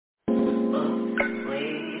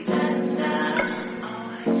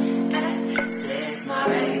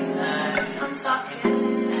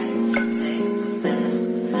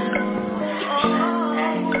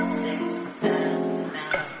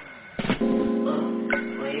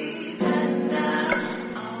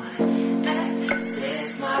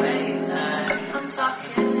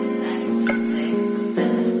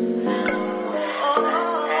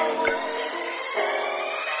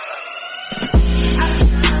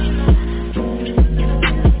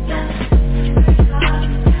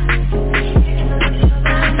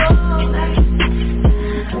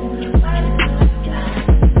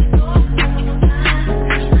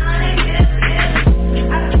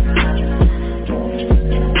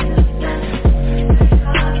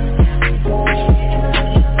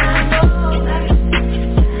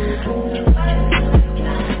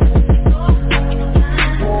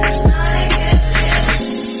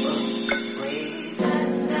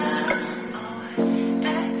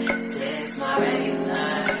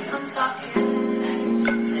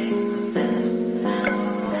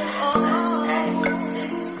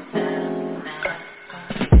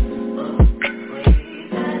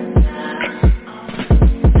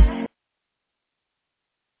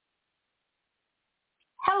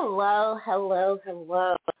hello. And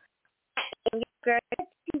your girl,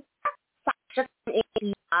 Sasha,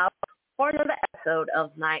 for another episode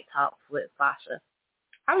of Night Talks with Sasha.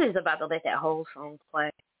 I was just about to let that whole song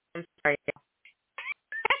play. I'm sorry. I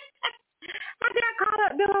got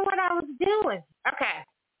caught up doing what I was doing. Okay,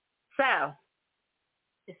 so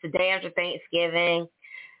it's the day after Thanksgiving.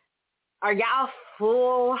 Are y'all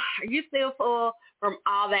full? Are you still full from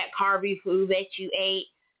all that carby food that you ate?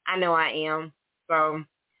 I know I am. So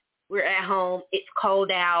we're at home. It's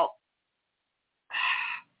cold out.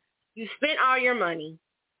 You spent all your money.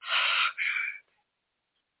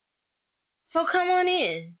 So come on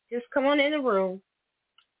in. Just come on in the room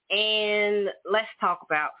and let's talk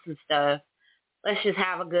about some stuff. Let's just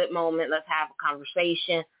have a good moment. Let's have a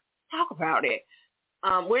conversation. Talk about it.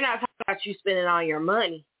 We're not talking about you spending all your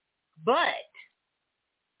money, but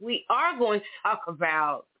we are going to talk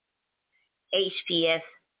about HPS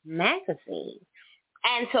magazine.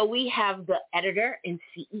 And so we have the editor and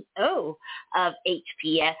CEO of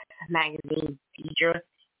HPS magazine, Deidre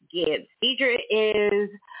Gibbs. Deidre is,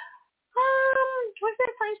 what's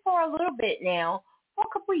that place for a little bit now, for a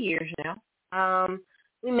couple of years now.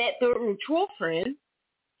 We met through a mutual friend,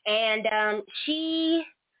 and she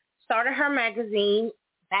started her magazine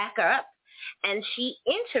back up, and she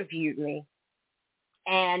interviewed me.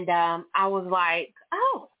 And I was like,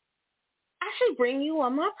 oh, I should bring you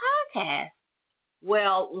on my podcast.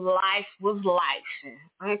 Well, life was life,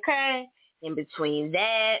 okay? In between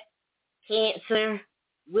that, cancer,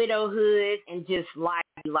 widowhood, and just life.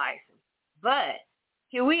 But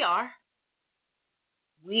here we are.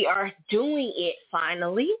 We are doing it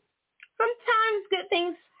finally. Sometimes good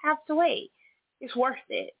things have to wait. It's worth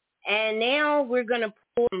it. And now we're going to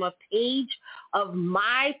pull from a page of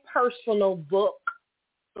my personal book,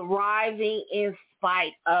 Thriving in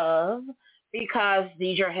Spite of, because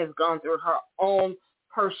Deidre has gone through her own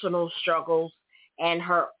personal struggles and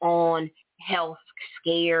her own health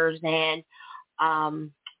scares and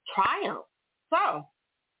triumphs. So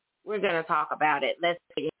we're going to talk about it. Let's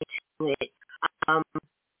get into it.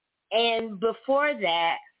 And before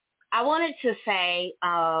that, I wanted to say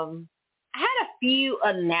I had a few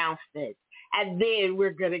announcements, and then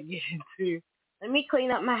we're going to get into, let me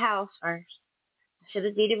clean up my house first. I should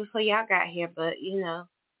have did it before y'all got here, but,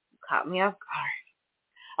 caught me off guard.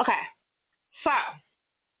 Okay, so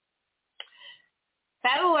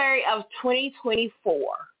February of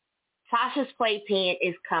 2024, Sasha's Playpen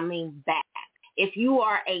is coming back. If you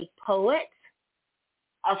are a poet,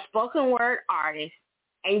 a spoken word artist,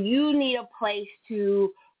 and you need a place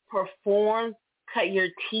to perform, cut your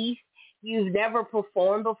teeth, you've never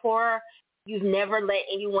performed before, you've never let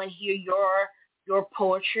anyone hear your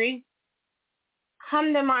poetry,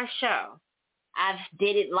 come to my show. I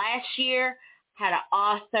did it last year, had an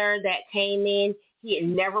author that came in. He had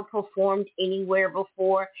never performed anywhere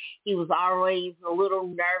before. He was always a little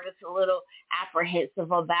nervous, a little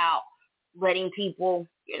apprehensive about letting people,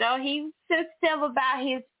 he was sensitive about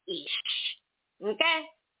his ish. Okay?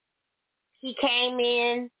 He came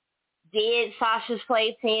in, did Sasha's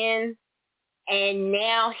Playpen, and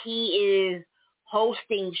now he is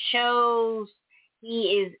hosting shows. He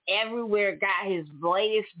is everywhere, got his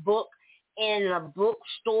latest book in a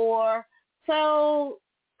bookstore. So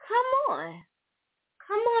come on.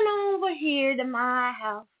 Come on over here to my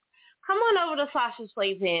house. Come on over to Sasha's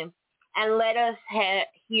Playpen and let us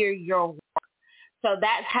hear your work. So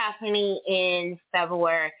that's happening in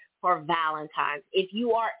February for Valentine's. If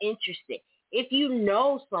you are interested, if you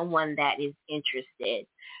know someone that is interested,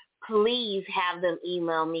 please have them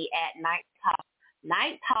email me at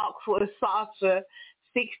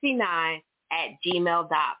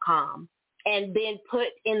nighttalkswithsasha69@gmail.com, and then put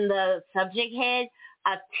in the subject head,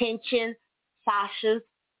 attention, Sasha's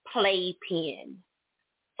Playpen.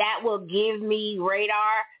 That will give me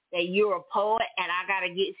radar that you're a poet, and I got to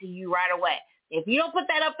get to you right away. If you don't put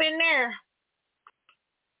that up in there,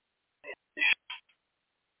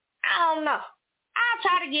 I don't know. I'll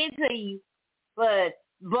try to get to you, but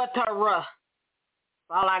rough.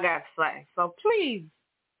 That's all I got to say. So please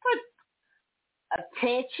put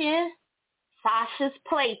attention, Sasha's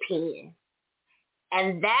Playpen.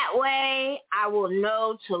 And that way I will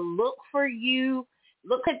know to look for you,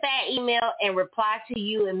 look at that email and reply to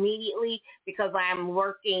you immediately, because I'm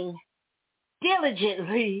working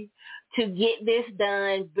diligently to get this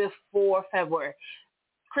done before February.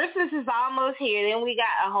 Christmas is almost here. Then we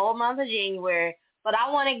got a whole month of January. But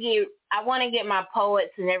I want to get my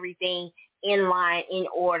poets and everything in line, in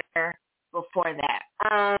order before that.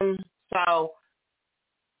 So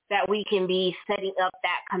that we can be setting up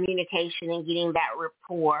that communication and getting that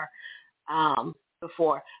rapport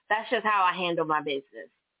before. That's just how I handle my business.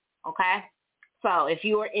 Okay? So if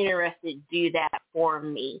you are interested, do that for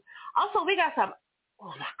me. Also, we got some, oh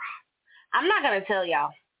my God. I'm not going to tell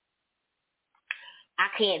y'all. I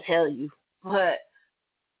can't tell you. But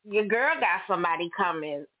your girl got somebody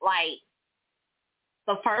coming, like,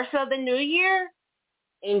 the first of the new year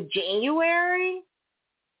in January.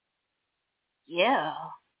 Yeah.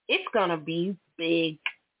 It's going to be big.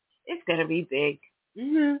 It's going to be big.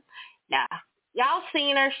 Now, y'all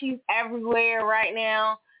seen her. She's everywhere right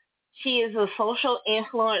now. She is a social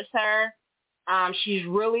influencer. She's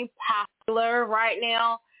really popular right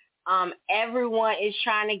now. Everyone is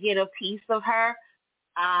trying to get a piece of her.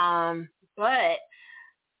 But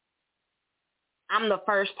I'm the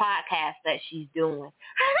first podcast that she's doing.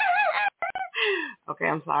 Okay,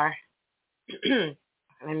 I'm sorry.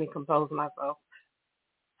 Let me compose myself.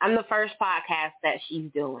 I'm the first podcast that she's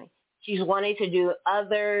doing. She's wanting to do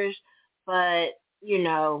others, but,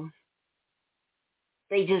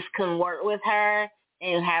 they just couldn't work with her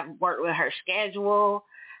and have worked with her schedule.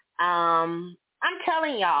 I'm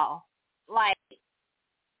telling y'all, like,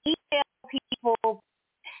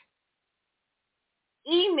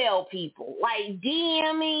 email people, like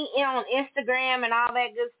DMing on Instagram and all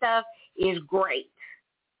that good stuff is great.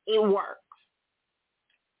 It works.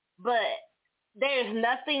 But there's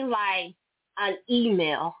nothing like an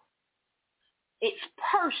email. It's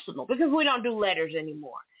personal because we don't do letters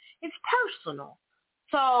anymore. It's personal.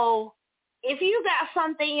 So if you got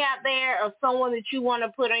something out there or someone that you want to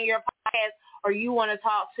put on your podcast or you want to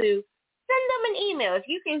talk to, send them an email. If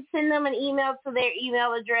you can send them an email to their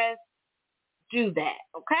email address, do that,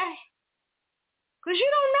 okay? Because you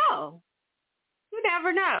don't know. You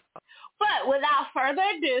never know. But without further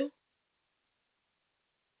ado,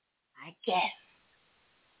 I guess.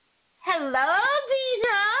 Hello,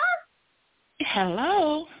 Deidre.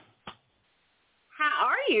 Hello. How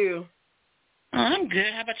are you? I'm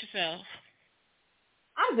good. How about yourself?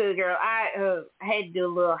 I'm good, girl. I had to do a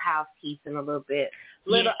little housekeeping a little bit.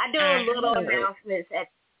 I do a little announcements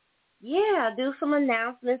I do some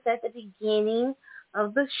announcements at the beginning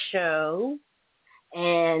of the show,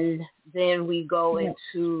 and then we go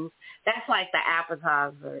into, that's like the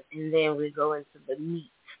appetizer, and then we go into the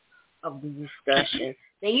meat of the discussion.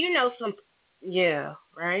 Then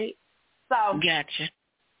right? So, gotcha.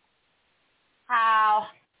 How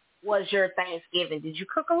was your Thanksgiving? Did you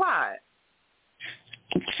cook a lot?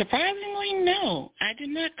 Surprisingly, no. I did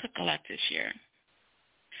not cook a lot this year.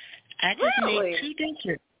 I just made 2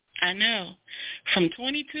 dishes. I know. From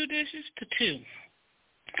 22 dishes to 2.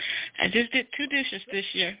 I just did 2 dishes this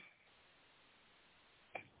year.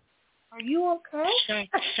 Are you okay?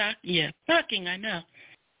 Yeah. Shocking, I know.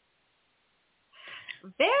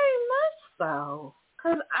 Very much so.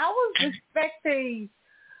 Because I was expecting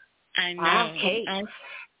I know. 5 cakes.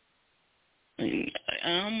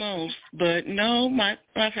 Almost. But no, my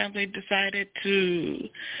family decided to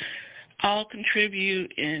all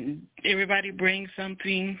contribute and everybody bring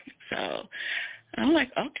something. So I'm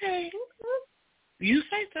like, okay, you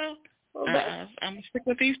say so. Well, I'm going to stick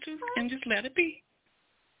with these 2 and just let it be.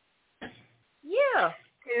 Yeah.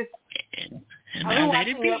 And I'll be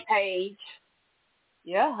watching your page.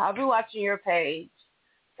 Yeah, I'll be watching your page.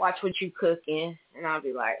 Watch what you cooking. And I'll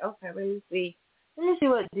be like, okay, let me see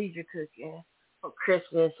what Deidre cooking for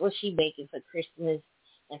Christmas. What's she baking for Christmas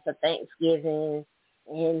and for Thanksgiving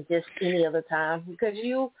and just any other time. Because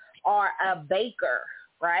you are a baker,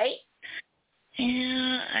 right?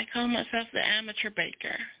 Yeah, I call myself the amateur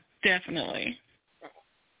baker. Definitely.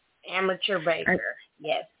 Amateur baker,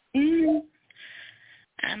 yes. Mm-hmm.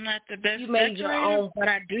 I'm not the best decorator, but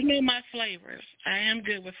I do know my flavors. I am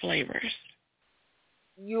good with flavors.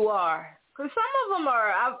 You are. Because some of them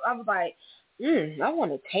are, I was like, I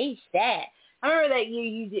want to taste that. I remember that year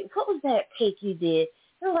you did, what was that cake you did?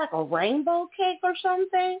 It was like a rainbow cake or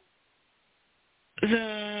something?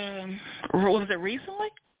 Was it recently?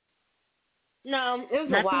 No, it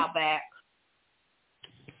was a while back.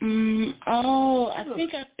 I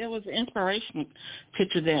think it was an inspiration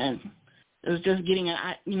picture then. It was just getting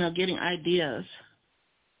ideas.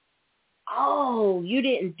 Oh, you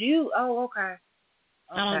didn't do? Oh, okay.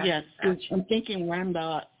 Oh yes, I'm thinking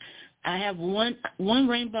rainbow. I have one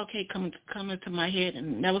rainbow cake coming to my head,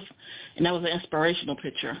 and that was an inspirational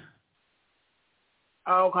picture.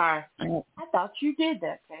 Okay, I thought you did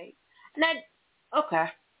that cake. Okay,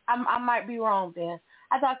 I might be wrong then.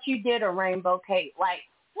 I thought you did a rainbow cake like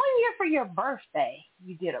 1 year for your birthday.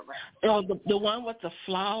 You did a rainbow. Oh, the one with the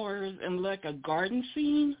flowers and like a garden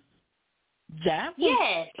scene. That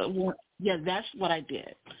was that's what I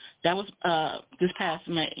did. That was this past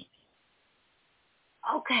May.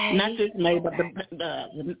 Okay. Not this May, but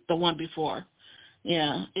the one before.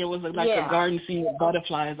 Yeah, it was like a garden scene with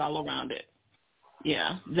butterflies all around it.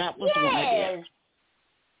 Yeah, that was the one I did.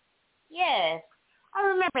 Yes, I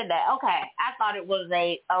remember that. Okay, I thought it was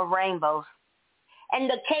a rainbow. And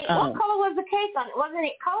the cake, what color was the cake on it? Wasn't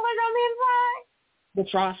it colored on the inside? The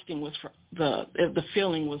frosting was, the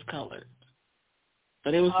filling was colored.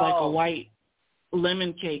 But it was like a white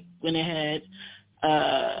lemon cake when it had,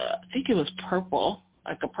 I think it was purple,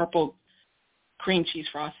 like a purple cream cheese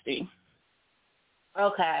frosting.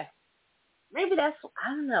 Okay. Maybe that's,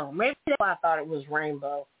 I don't know. Maybe that's why I thought it was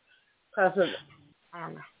rainbow. Because of, I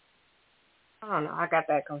don't know. I got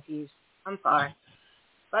that confused. I'm sorry.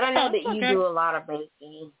 But I know that you do a lot of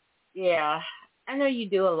baking. Yeah. I know you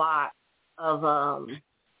do a lot of,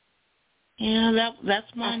 yeah,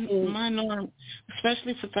 that's my norm,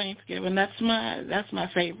 especially for Thanksgiving. That's my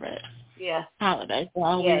favorite holiday. So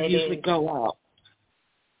I always usually go out.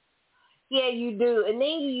 Yeah, you do. And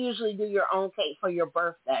then you usually do your own cake for your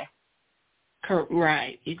birthday.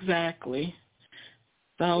 Right, exactly.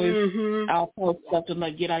 So I'll post something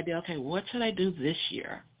like, get idea, okay, what should I do this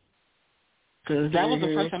year? Because that was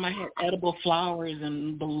the first time I had edible flowers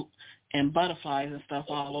and butterflies and stuff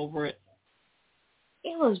all over it.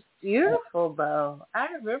 It was beautiful, though. I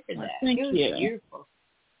remember that. Thank you. It was beautiful.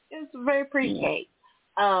 It was a very pretty cake.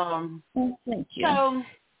 Thank you. So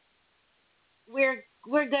we're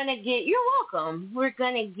gonna get. You're welcome. We're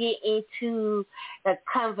gonna get into the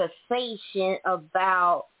conversation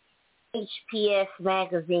about HPS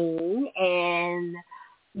magazine and.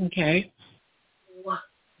 Okay.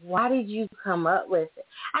 Why did you come up with it?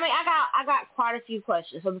 I mean, I got quite a few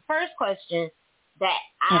questions. So the first question that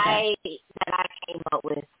I came up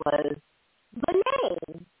with was the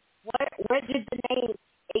name. Where did the name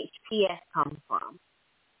HPS come from?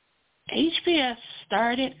 HPS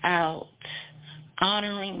started out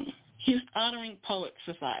honoring Poet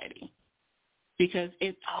Society because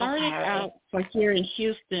it started out for here in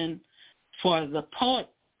Houston for the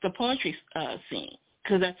poetry scene.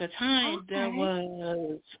 Because at the time, there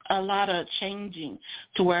was a lot of changing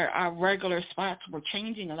to where our regular spots were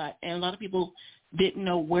changing a lot, and a lot of people didn't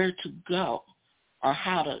know where to go or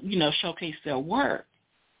how to, showcase their work.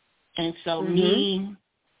 And so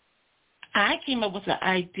I came up with the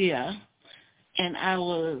idea, and I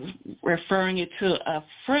was referring it to a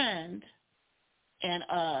friend, and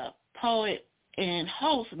a poet and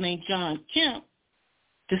host named John Kemp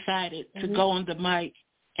decided to go on the mic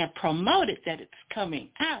and promote it that it's coming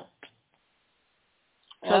out.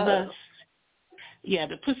 So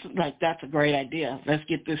to put some, like, that's a great idea. Let's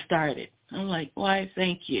get this started. I'm like, why,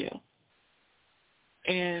 thank you.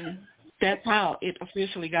 And that's how it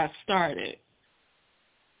officially got started.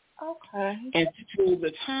 Okay. And through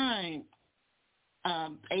the time,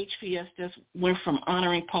 HPS just went from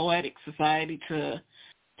honoring Poetic Society to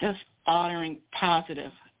just honoring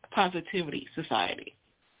Positivity Society.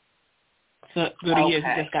 So through the years,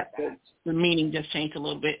 it just got the meaning just changed a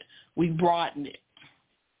little bit. We broadened it.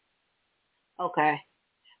 Okay.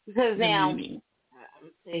 Because now,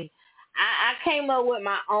 let's see, I came up with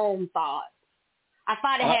my own thoughts. I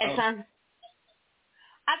thought it had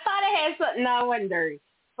something. No, I wasn't dirty,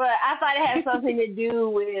 but I thought it had something to do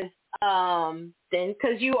with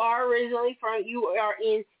because you are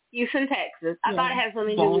in Houston, Texas. I thought it had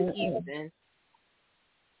something to do with Houston.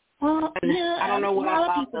 Well, yeah, I don't know what a lot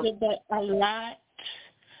I of people did that a lot.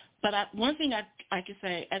 But one thing I could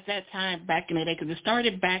say at that time back in the day, because it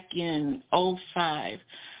started back in 2005,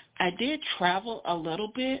 I did travel a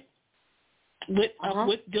little bit with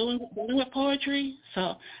dealing with poetry,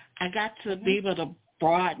 so I got to be able to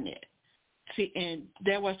broaden it. See, and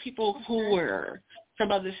there was people who were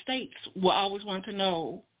from other states who always wanted to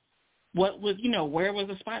know what was, where was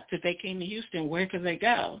the spots if they came to Houston, where could they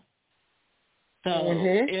go? So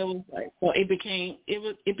it was like, so it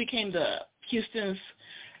became the Houston's,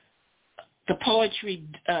 the poetry,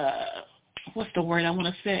 what's the word I want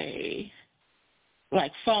to say?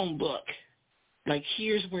 Like phone book. Like,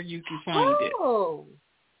 here's where you can find it. Oh,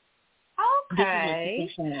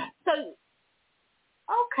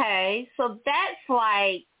 okay. So that's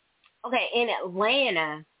like, in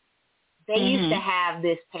Atlanta, they used to have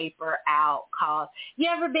this paper out called, you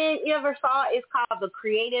ever saw it? It's called The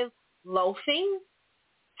Creative Loafing.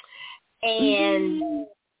 And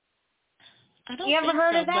you ever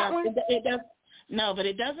heard of that one? No, but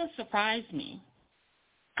it doesn't surprise me.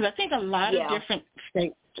 Because I think a lot of different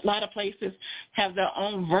states, a lot of places have their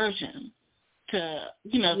own version to,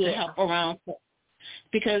 to help around.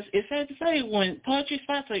 Because it's sad to say, when poetry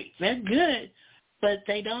spots, they're good, but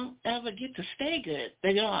they don't ever get to stay good.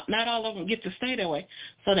 Not all of them get to stay that way.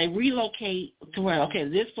 So they relocate to where,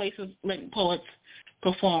 this place is letting poets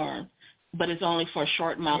perform. but it's only for a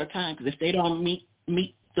short amount of time, because if they don't meet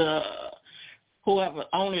the whoever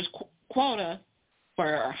owner's quota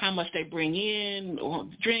for how much they bring in or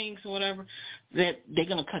drinks or whatever, that they're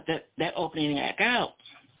going to cut that opening act out.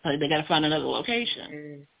 So they got to find another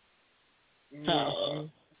location. Mm-hmm. So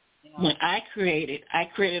when I created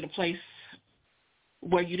a place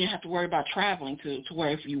where you didn't have to worry about traveling to where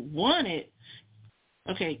if you wanted,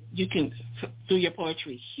 okay, you can do your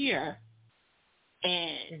poetry here.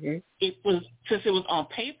 And it was, since it was on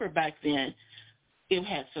paper back then, it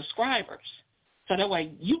had subscribers. So that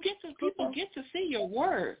way people get to see your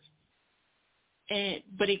work.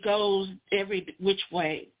 But it goes every which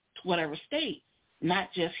way to whatever state,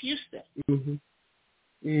 not just Houston.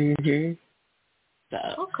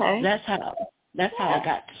 So that's how I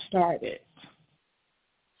got started.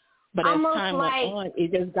 But as time went on,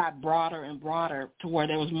 it just got broader and broader to where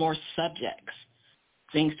there was more subjects,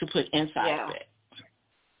 things to put inside of it.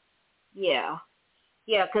 Yeah,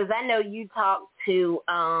 because I know you talked to,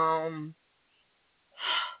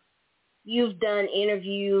 you've done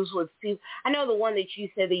interviews with people. I know the one that you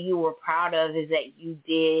said that you were proud of is that you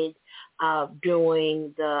did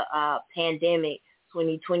during the pandemic,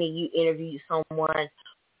 2020. You interviewed someone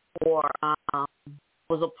for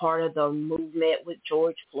was a part of the movement with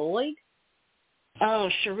George Floyd. Oh,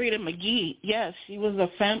 Sharita McGee. Yes, she was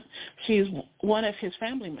she's one of his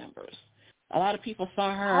family members. A lot of people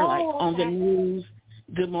saw her on the news,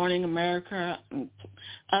 Good Morning America, and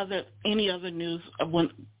any other news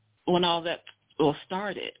when all that was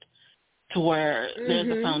started, to where there's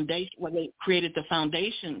a foundation, where they created the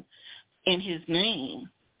foundation in his name.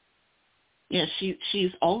 Yeah,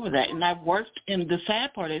 she's over that. And and the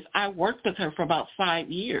sad part is I worked with her for about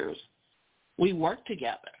 5 years. We worked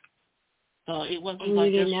together. So it wasn't and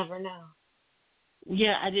like you didn't never know.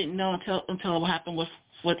 Yeah, I didn't know until it happened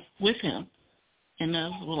with him. And I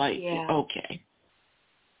was like, okay.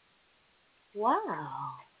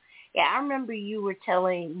 Wow. Yeah, I remember you were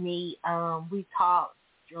telling me, we talked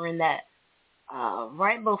during that,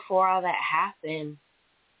 right before all that happened,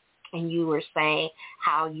 and you were saying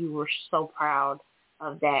how you were so proud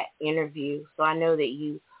of that interview. So I know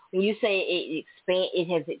that when you say it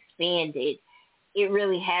has expanded, it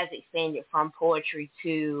really has expanded from poetry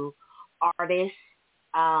to artists,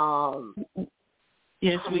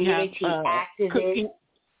 yes, community we have activists.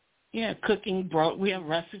 Cooking Broke. We have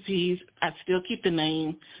recipes. I still keep the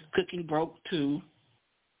name Cooking Broke too,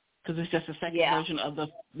 because it's just a second version of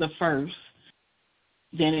the first.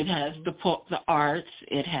 Then it has the arts.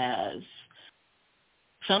 It has,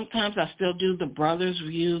 sometimes I still do the brothers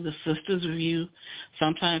view, the sisters view,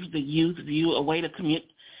 sometimes the youth view, a way to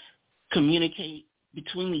communicate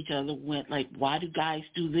between each other with, like, why do guys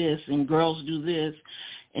do this and girls do this,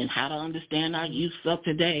 and how to understand our youth of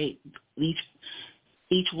today.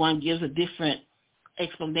 Each one gives a different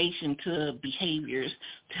explanation to behaviors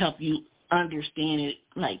to help you understand it,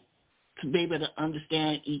 like to be able to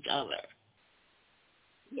understand each other.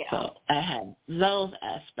 Yeah. So I have those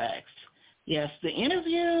aspects. Yes, the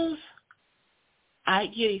interviews, I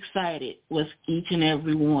get excited with each and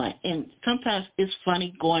every one. And sometimes it's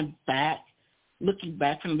funny looking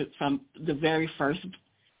back from the very first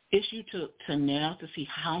issue to now, to see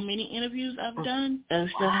how many interviews I've done.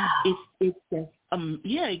 It's just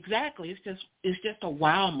yeah, exactly. It's just a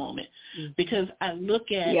wow moment, because I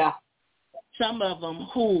look at some of them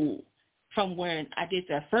who, from when I did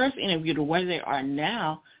that first interview to where they are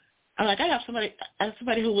now. I'm like, I have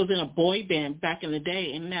somebody who was in a boy band back in the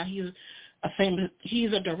day, and now he's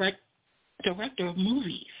a director of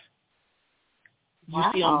movies. You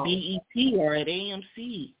see on BET or at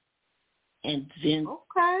AMC. And then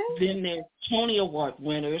there's Tony Award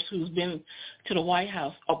winners who's been to the White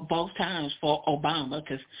House both times for Obama,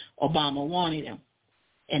 because Obama wanted him,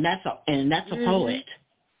 and that's a poet.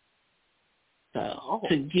 So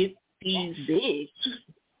to get these big,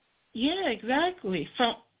 yeah, exactly,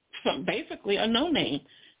 from basically a no name.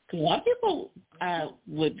 Because a lot of people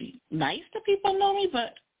would be nice to people know me,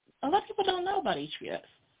 but a lot of people don't know about HPS,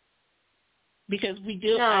 because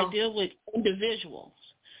I deal with individuals.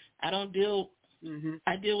 I don't deal.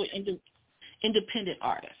 I deal with independent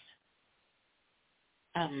artists.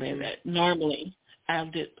 I'll say that. Normally,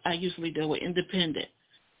 I usually deal with independent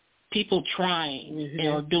people trying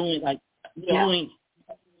or doing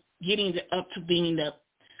getting up to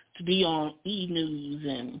be on E! News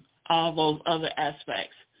and all those other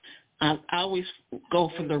aspects. I always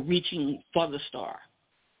go for the reaching for the star,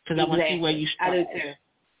 because I want to see where you start. I do too.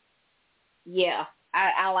 Yeah,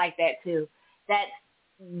 I like that too. That's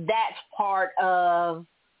part of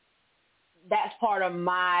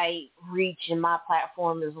my reach and my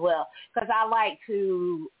platform as well, because I like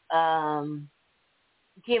to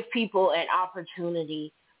give people an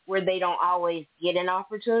opportunity where they don't always get an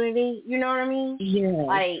opportunity. You know what I mean? Yeah,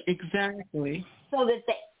 Like, exactly. so that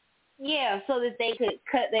so that they could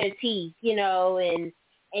cut their teeth,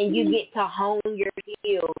 and you get to hone your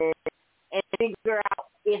skills and figure out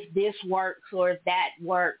if this works or if that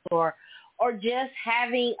works, or just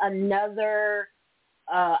having another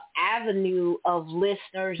avenue of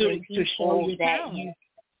listeners and To show people your that talent. you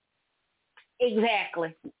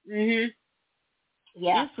exactly.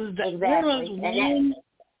 Yeah, exactly.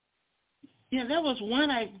 There was one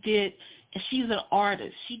I did, and she's an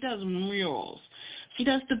artist. She does murals. She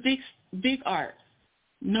does the big art.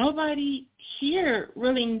 Nobody here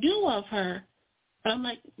really knew of her. But I'm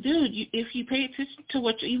like, dude, if you pay attention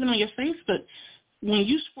to even on your Facebook, when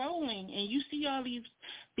you scrolling and you see all these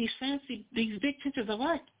fancy, these big pictures of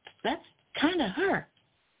art, that's kind of her.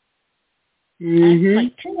 Mm-hmm.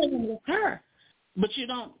 Like 10 of them was her.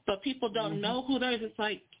 But people don't know who that is. It's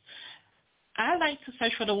like, I like to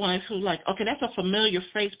search for the ones who like, okay, that's a familiar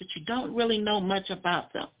face, but you don't really know much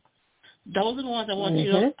about them. Those are the ones I want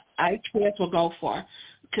HPS will go for,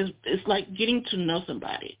 because it's like getting to know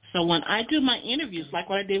somebody. So when I do my interviews, like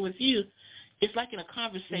what I did with you, it's like in a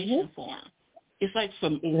conversation forum. It's like for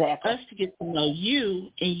us to get to know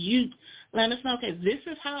you, and you let us know, okay, this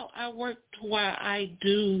is how I work to why I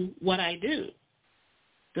do what I do.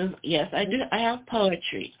 Yes, I do. I have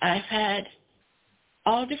poetry. I've had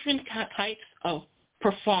all different types of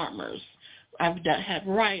performers. I've had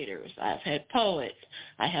writers. I've had poets.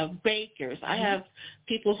 I have bakers. I have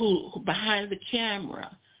people who behind the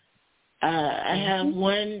camera. I have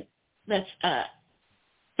one that's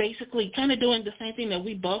basically kind of doing the same thing that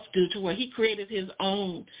we both do, to where he created his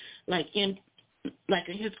own,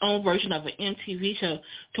 his own version of an MTV show,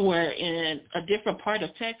 to where in a different part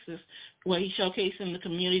of Texas, where he's showcasing the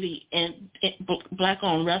community and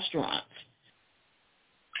Black-owned restaurants.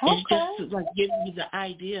 Okay. It's just to give you the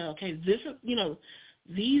idea. Okay, this is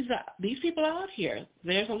these people out here.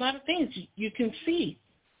 There's a lot of things you can see.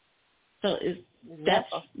 So that's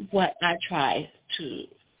what I try to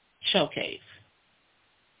showcase.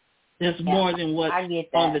 There's more than what's on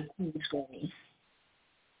the TV screen.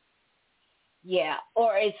 Yeah,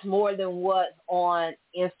 or it's more than what's on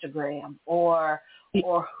Instagram, or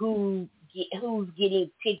who's getting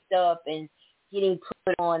picked up and getting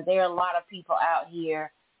put on. There are a lot of people out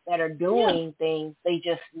here that are doing things. They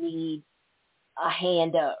just need a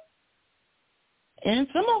hand up. And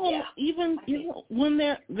some of them, even when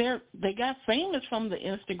they got famous from the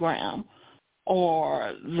Instagram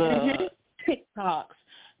or the TikToks,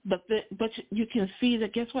 but you can see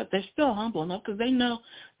that, guess what? They're still humble enough, because they know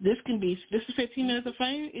this is 15 minutes of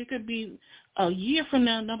fame. It could be a year from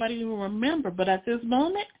now, nobody even remember. But at this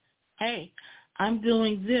moment, hey, I'm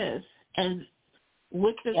doing this. And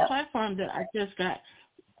with this platform that I just got,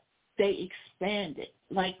 they expanded.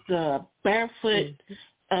 Like the barefoot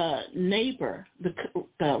neighbor,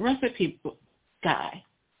 the recipe guy.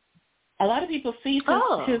 A lot of people see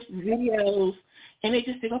his videos and they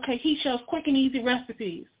just think, okay, he shows quick and easy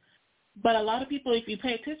recipes. But a lot of people, if you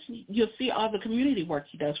pay attention, you'll see all the community work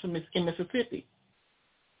he does in Mississippi.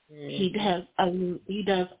 He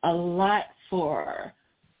does a lot for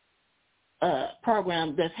a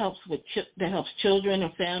program that helps children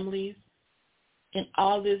and families, and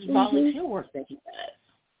all this volunteer work that he does.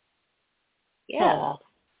 Yeah.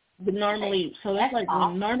 But normally, that's like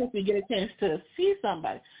awesome. Normally if you get a chance to see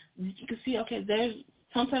somebody, you can see, okay,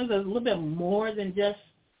 sometimes there's a little bit more than just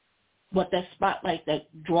what that spotlight that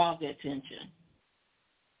draws the attention.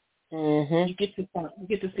 You get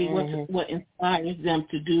to see what inspires them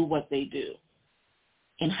to do what they do,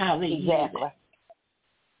 and how they use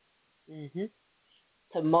it.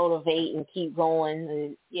 To motivate and keep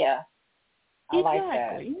going. I like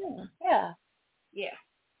that. Yeah.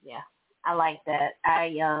 I like that.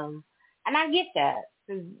 And I get that.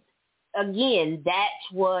 'Cause again,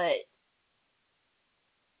 that's what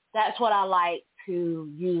I like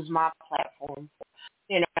to use my platform for.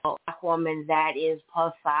 A woman that is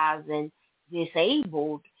plus size and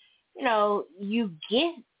disabled, you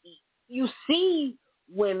see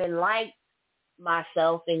women like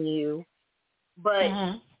myself and you,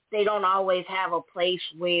 but they don't always have a place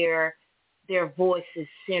where their voice is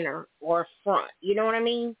center or front. You know what I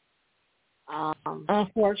mean?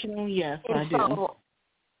 Unfortunately, yes, I do.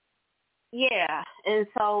 Yeah, and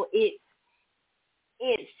so it's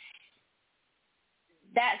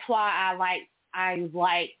that's why I like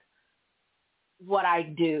what I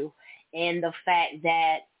do, and the fact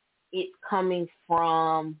that it's coming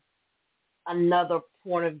from another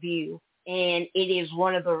point of view, and it is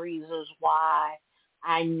one of the reasons why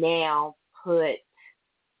I now put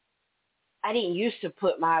I didn't used to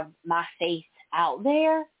put my face out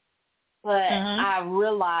there, but I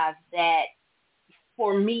realized that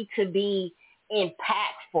for me to be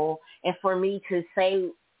impactful and for me to say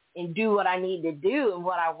and do what I need to do and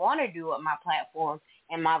what I want to do with my platform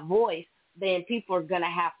and my voice, then people are going to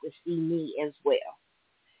have to see me as well.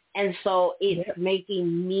 And so it's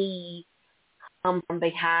making me come from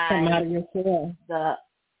behind the,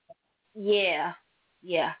 yeah.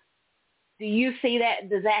 Do you see that?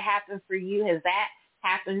 Does that happen for you? Has that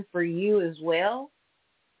happened for you as well?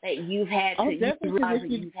 That you've had to, you realize that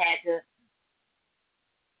you've had to.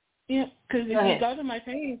 Yeah, because if you go to my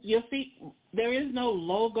page, you'll see there is no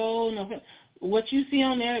logo. No, what you see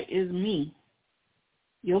on there is me.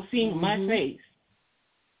 You'll see my face.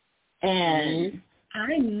 And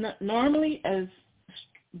I'm normally as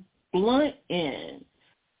blunt and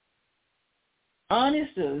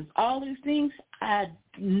honest as all these things. I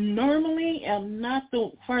normally am not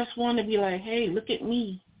the first one to be like, hey, look at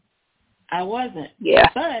me. I wasn't. Yeah.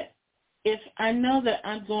 But if I know that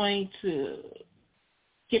I'm going to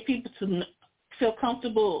get people to feel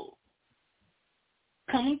comfortable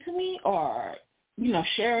coming to me or,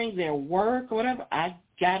 sharing their work or whatever, I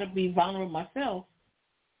got to be vulnerable myself.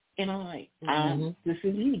 And I'm like, this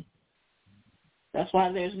is me. That's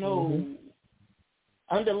why there's no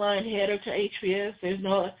underlying header to HPS. There's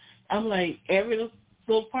no, I'm like, every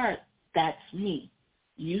little part, that's me.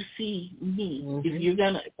 You see me.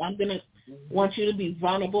 If I'm going to want you to be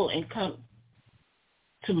vulnerable and come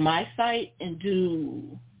to my site and do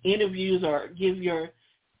interviews or give your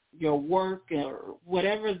work or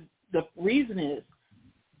whatever the reason is,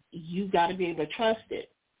 you got to be able to trust it.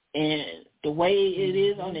 And the way it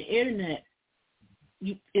is on the internet,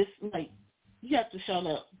 it's like you have to show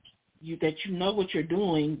that you know what you're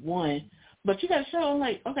doing, one, but you got to show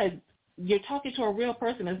like, okay, you're talking to a real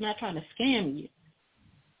person that's not trying to scam you.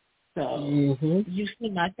 So you see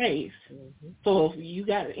my face. So if you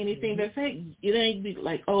got anything to say, it ain't be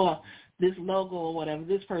like, oh, this logo or whatever,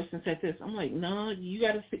 this person said this. I'm like, no, you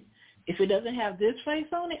got to see. If it doesn't have this face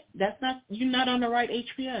on it, you're not on the right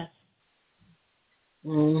HPS.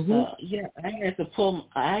 Yeah,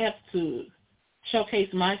 I have to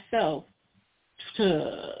showcase myself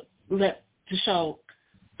to show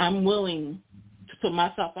I'm willing to put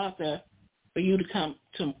myself out there for you to come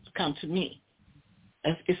to me.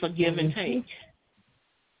 It's a give and take.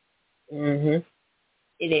 It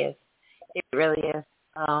is. It really is.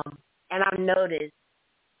 And I've noticed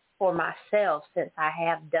for myself since I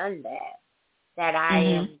have done that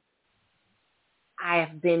I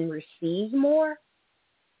have been received more.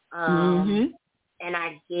 And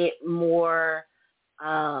I get more,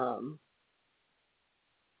 I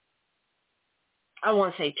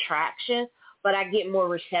want to say traction, but I get more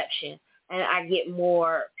reception and I get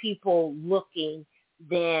more people looking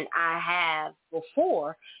than I have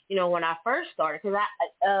before, when I first started, because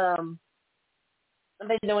I've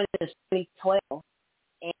been doing this since 2012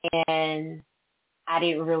 and I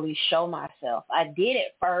didn't really show myself. I did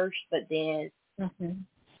at first, but then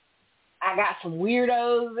I got some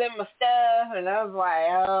weirdos in my stuff, and I was like,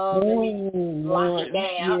 let me lock it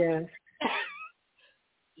down.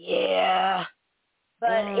 Yeah.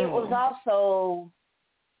 But it was also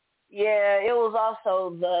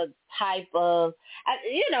the type of,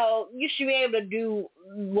 you should be able to do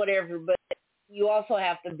whatever, but you also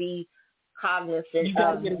have to be cognizant of you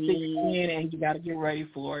got to get a thick skin and you got to get ready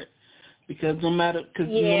for it. Because no matter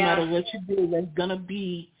what you do, there's going to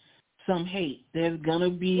be some hate. There's going to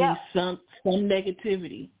be some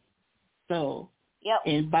negativity. So,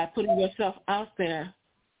 and by putting yourself out there,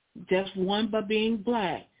 just one, by being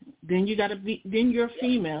black, then you're a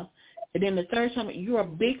female. And then the third time, you're a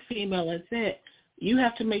big female, as said, you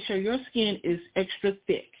have to make sure your skin is extra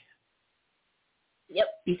thick. Yep.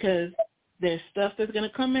 Because there's stuff that's going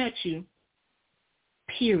to come at you,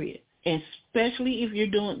 period. And especially if you're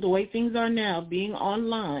doing the way things are now, being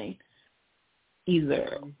online,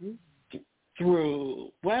 either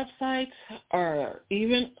through websites or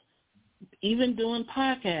even doing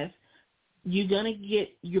podcasts,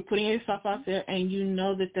 you're putting yourself out there and you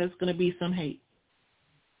know that there's going to be some hate.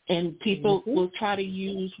 And people will try to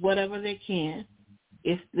use whatever they can.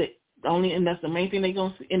 And that's the main thing they're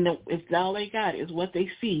going to see. And if all they got is what they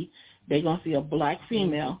see, they're going to see a black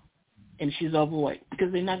female and she's overweight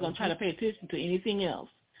because they're not going to try to pay attention to anything else.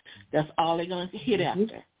 That's all they're going to hit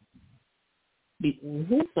after.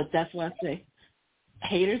 But that's why I say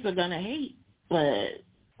haters are going to hate. But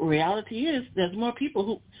reality is there's more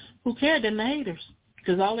people who care than the haters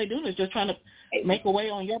because all they're doing is just trying to make a way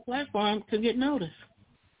on your platform to get noticed.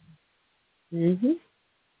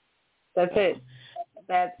 That's it.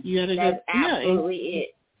 That's absolutely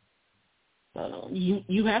it. So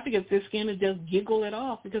you have to get thick skin to just giggle it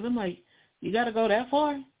off, because I'm like, you got to go that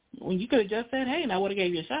far when you could have just said, hey, and I would have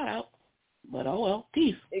gave you a shout out. But oh well,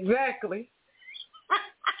 peace. Exactly.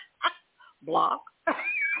 Block.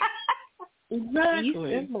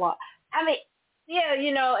 Exactly. Block. I mean, yeah,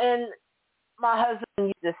 and my husband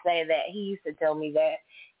used to say that. He used to tell me that.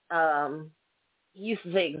 He used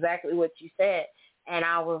to say exactly what you said, and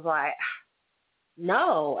I was like,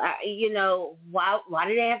 no, why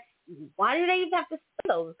do they even have to say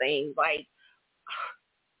those things? Like,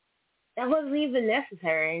 that wasn't even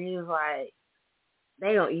necessary. And he was like,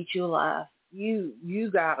 they don't eat you alive.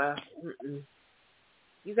 You gotta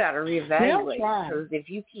reevaluate, because if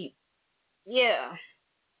you keep,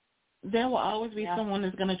 there will always be someone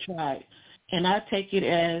that's gonna try, and I take it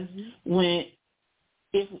as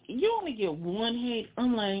if you only get one hate,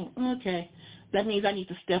 I'm like, okay, that means I need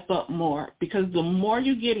to step up more, because the more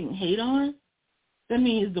you're getting hate on, that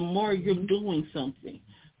means the more you're doing something,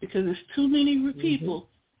 because there's too many people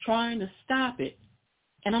trying to stop it.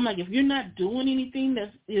 And I'm like, if you're not doing anything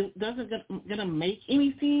that doesn't gonna make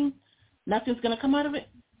anything, nothing's gonna come out of it.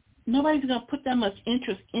 Nobody's gonna put that much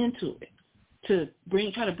interest into it to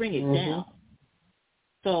try to bring it down.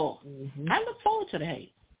 So I look forward to the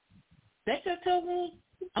hate. That just tells me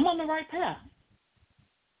I'm on the right path.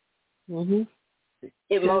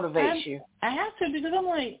 It motivates you. I have to, because I'm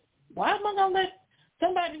like, why am I gonna let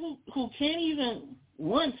somebody who can't even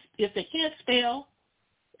once, if they can't spell,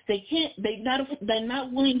 they're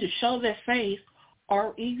not willing to show their face,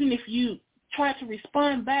 or even if you try to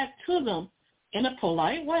respond back to them in a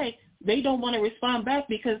polite way, they don't want to respond back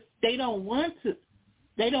because they don't want the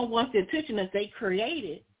attention that they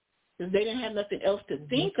created, because they didn't have nothing else to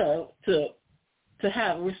think of to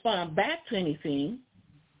have respond back to anything.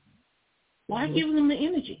 Why give them the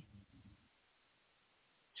energy?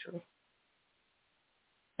 True.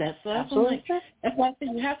 That's why I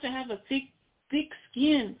think you have to have a thick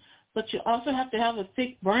skin, but you also have to have a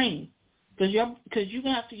thick brain, because you're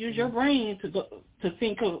gonna have to use your brain to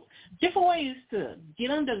think of different ways to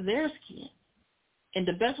get under their skin. And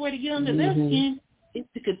the best way to get under their skin is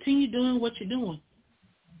to continue doing what you're doing,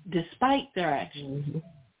 despite their actions.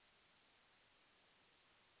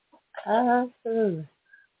 Absolutely.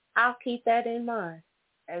 I'll keep that in mind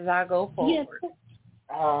as I go forward. Yes.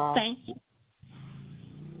 Thank you.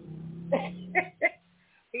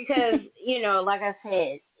 Because, like I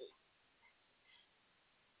said,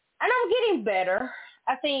 and I'm getting better.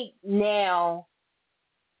 I think now,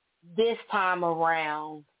 this time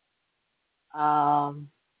around, I'm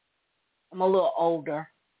a little older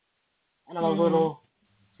and I'm a little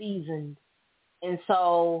seasoned. And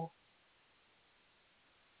so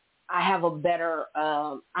I have a better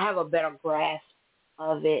grasp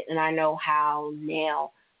of it, and I know how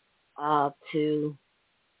now to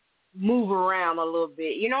move around a little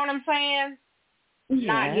bit. You know what I'm saying?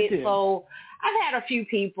 So I've had a few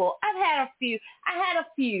people. I had a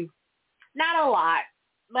few, not a lot,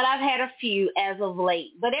 but I've had a few as of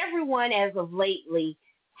late. But everyone as of lately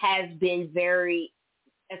has been very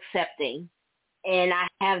accepting, and I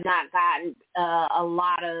have not gotten a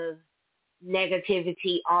lot of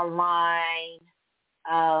negativity online.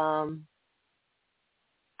 I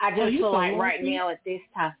just feel like right now at this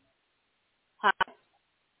time.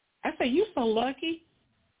 I say you so lucky.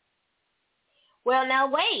 Well, now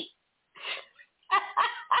wait.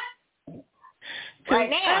 Right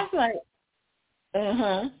now. I was like,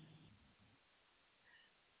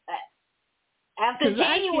 After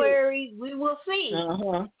January, we will see.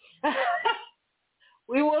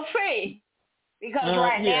 We will see. Because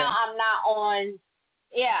right now I'm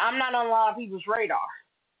not on a lot of people's radar.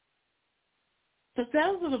 But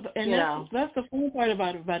that's the fun part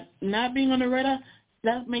about it. But not being on the radar,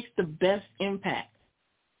 that makes the best impact.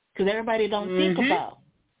 Because everybody don't think about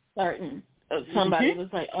certain somebody was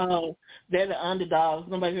like, oh, they're the underdogs.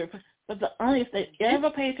 But if they ever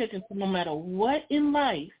pay attention to, no matter what in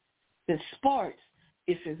life, if it's sports,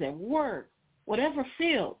 if it's at work, whatever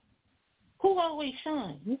field, who always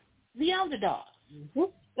shines? The underdogs.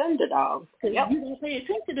 Underdogs. Because you don't pay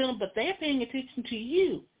attention to them, but they're paying attention to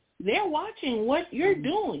you. They're watching what you're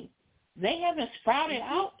doing. They haven't sprouted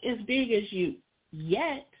out as big as you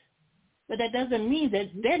yet, but that doesn't mean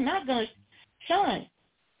that they're not going to shine.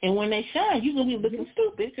 And when they shine, you're going to be looking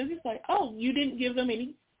stupid, because it's like, oh, you didn't give them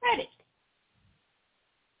any credit.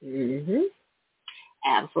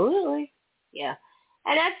 Absolutely. Yeah.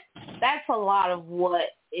 And that's a lot of what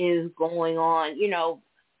is going on,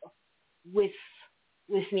 with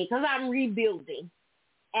me, because I'm rebuilding,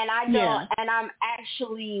 and and I'm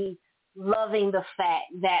actually loving the fact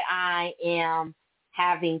that I am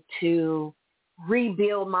having to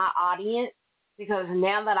rebuild my audience because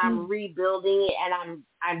now that I'm rebuilding it and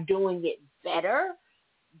I'm doing it better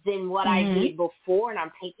than what I did before, and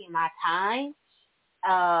I'm taking my time.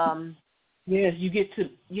 Yes, you get to.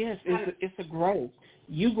 Yes, it's a growth.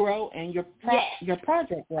 You grow, and your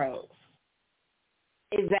project grows.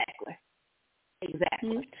 Exactly.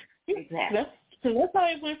 Exactly. That's how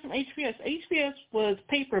it went from HPS. HPS was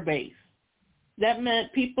paper based. That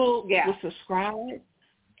meant people would subscribe,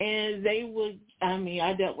 and they would. I mean,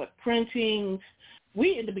 I dealt with printing.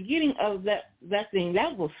 We in the beginning of that thing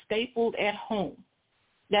that was stapled at home.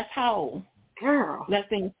 That's how that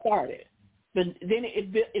thing started. But then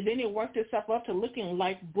it worked itself up to looking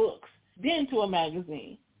like books, then to a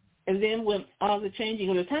magazine, and then with all the changing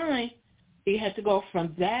of the time, it had to go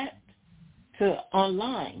from that to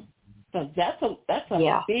online. So that's a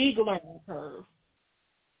big learning curve.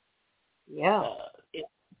 Yeah.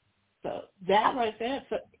 So that right there,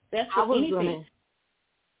 that's for anything.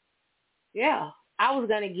 I was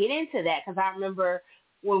gonna get into that because I remember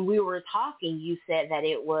when we were talking, you said that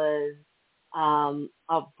it was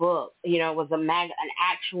a book. You know, it was an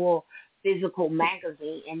actual physical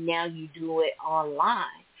magazine, and now you do it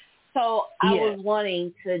online. So I was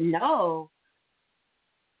wanting to know.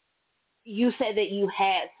 You said that you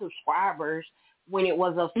had subscribers when it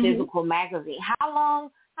was a physical magazine. How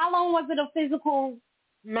long was it a physical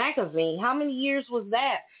magazine? How many years was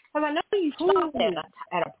that? Because I know you stopped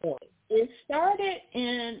at a point. It started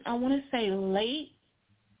in, I want to say, late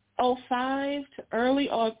 2005 to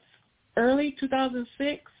early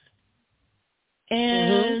 2006.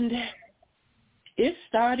 And it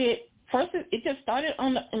started, first it just started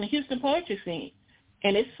in the Houston poetry scene.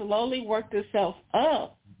 And it slowly worked itself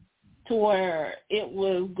up to where it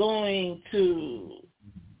was going to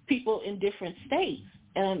people in different states.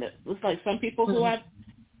 And it was like some people who I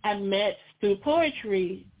met through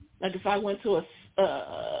poetry, like if I went to a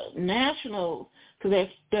national, because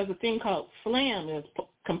there's a thing called slam, it's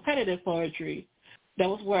competitive poetry. That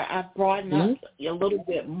was where I broadened up a little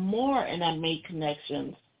bit more and I made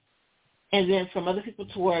connections. And then from other people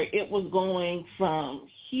to where it was going from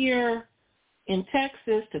here in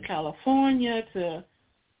Texas to California to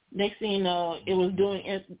next thing you know, it was doing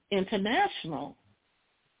international.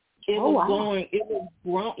 It was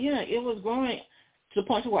growing to the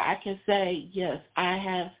point where I can say, yes,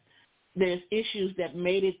 there's issues that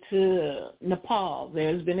made it to Nepal.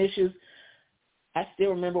 There's been issues. I still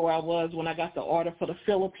remember where I was when I got the order for the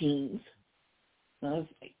Philippines. I was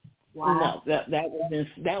like, wow, no,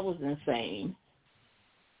 that was insane.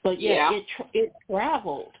 But it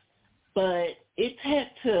traveled, but it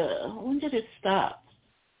had to. When did it stop?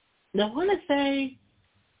 I want to say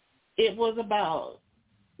it was about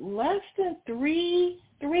less than three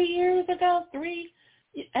years ago.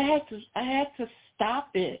 I had to stop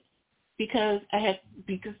it because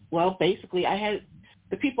basically I had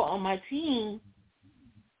the people on my team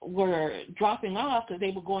were dropping off because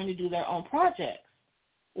they were going to do their own projects,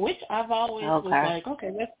 which I've always was like,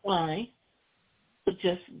 okay, that's fine, but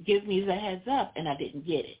just give me the heads up, and I didn't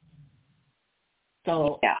get it.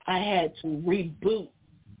 So I had to reboot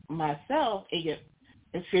myself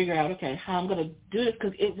and figure out, okay, how I'm going to do this,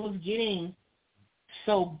 because it was getting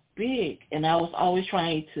so big, and I was always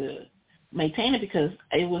trying to maintain it because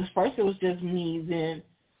it was just me. Then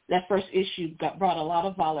that first issue brought a lot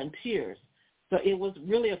of volunteers. So it was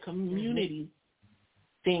really a community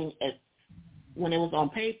thing when it was on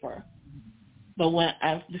paper. But when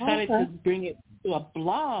I decided to bring it to a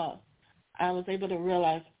blog, I was able to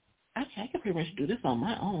realize, actually, I can pretty much do this on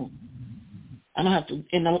my own. I don't have to,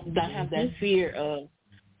 and not have that fear of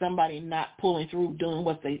somebody not pulling through,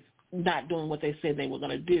 not doing what they said they were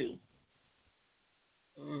going to do.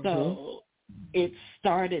 So it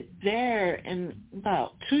started there, and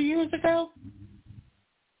about 2 years ago,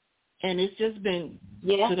 and it's just been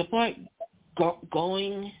to the point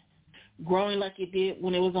growing like it did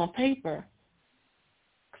when it was on paper.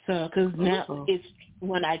 So, because now it's,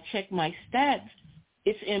 when I check my stats,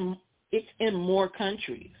 it's in more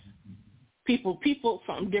countries. People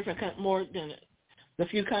from different more than the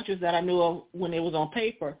few countries that I knew of when it was on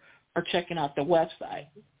paper are checking out the website,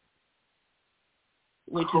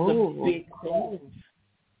 which is a big thing.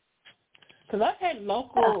 Because I've had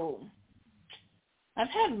local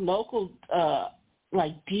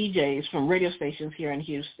like DJs from radio stations here in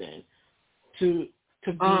Houston to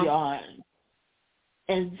be on,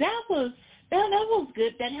 and that was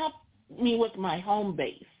good. That helped me with my home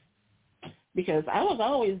base, because I was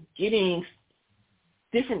always getting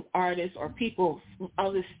different artists or people from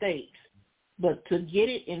other states, but to get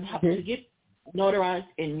it to get notarized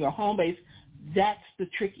in your home base, that's the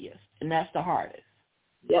trickiest and that's the hardest.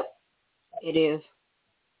 Yep, it is.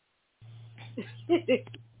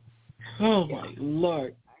 Oh my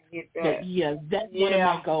Lord. I get that. But yeah, that's one of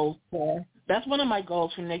my goals that's one of my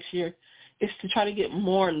goals for next year is to try to get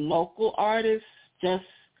more local artists to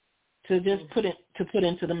put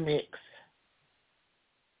into the mix.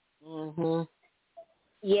 Mhm.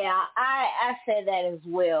 Yeah, I said that as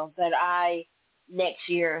well. That next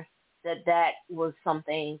year that was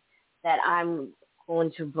something that I'm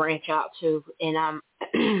going to branch out to, and I'm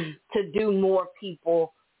to do more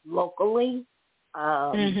people locally.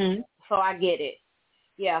 So I get it.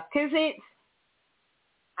 Yeah, 'cause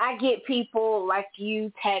I get people like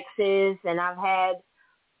you, Texas, and I've had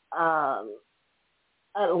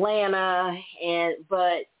Atlanta,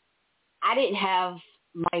 but I didn't have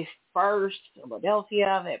my first Philadelphia.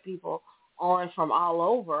 I've had people on from all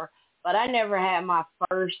over, but I never had my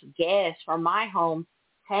first guest from my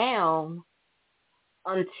hometown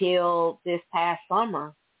until this past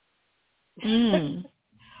summer.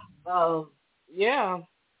 So yeah,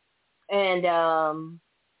 and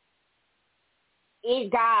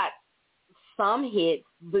it got some hits,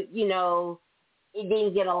 but it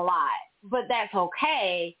didn't get a lot. But that's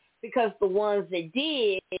okay because the ones that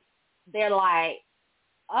did, they're like,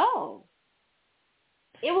 oh,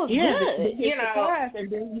 it was good. They get surprised,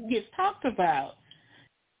 and then it gets talked about.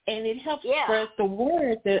 And it helps spread the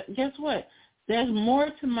word that, guess what, there's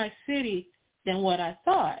more to my city than what I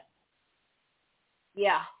thought.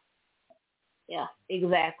 Yeah,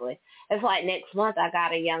 exactly. It's like next month I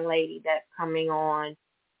got a young lady that's coming on,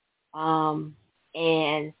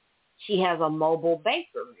 and she has a mobile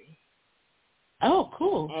bakery. Oh,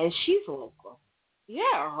 cool. And she's local.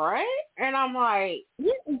 Yeah, right? And I'm like,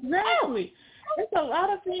 yeah, exactly. There's a lot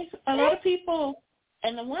of things, a lot of people,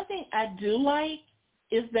 and the one thing I do like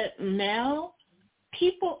is that now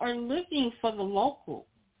people are looking for the local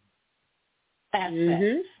aspect.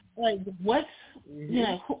 Mm-hmm. Like what's,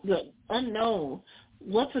 the unknown,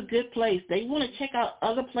 what's a good place. They want to check out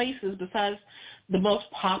other places besides the most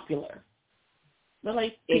popular. But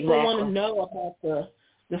like people want to know about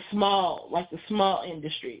the small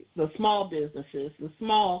industries, the small businesses, the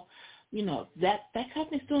small, that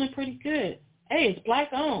company's doing pretty good. Hey, it's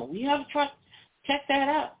Black owned. We have to try check that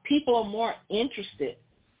out. People are more interested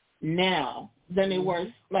now than they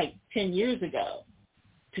were like 10 years ago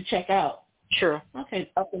to check out. Sure.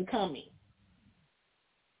 Okay, up and coming.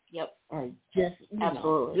 Yep. Or just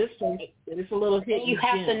absolutely. This place, it's a little hit. And you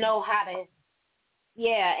have to know how to.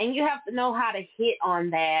 Yeah, and you have to know how to hit on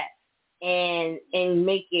that and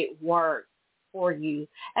make it work for you.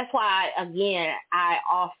 That's why, again, I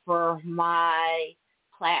offer my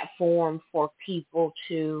platform for people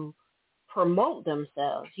to promote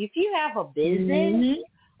themselves. If you have a business,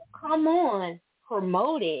 come on,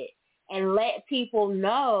 promote it and let people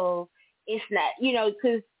know it's not,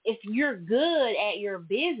 because if you're good at your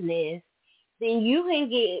business, then you can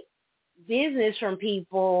get business from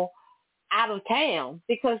people out of town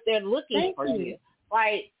because they're looking for you.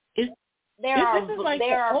 Like there are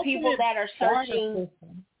people that are searching.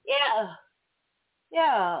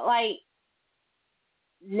 Yeah, like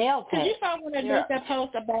nail tech. Because you saw when I made that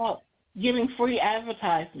post about giving free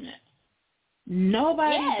advertisement.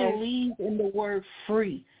 Nobody believes in the word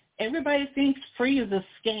free. Everybody thinks free is a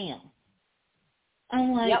scam.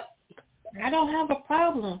 I'm like, I don't have a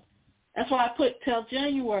problem. That's why I put till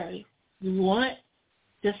January. You want?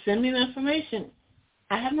 Just send me the information.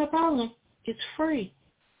 I have no problem. It's free.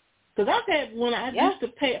 Because I've had when I used to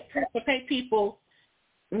pay people,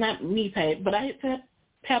 not me pay, but I had to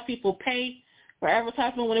have people pay for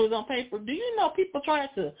advertisement when it was on paper. Do you know people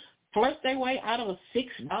tried to flirt their way out of a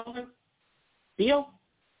 $6 deal?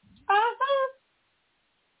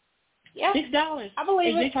 Yeah. $6. I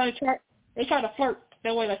believe it. They try to flirt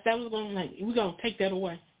that way, like that was going like we're gonna take that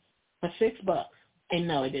away for $6. And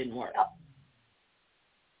no, it didn't work.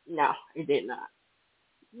 No, it did not.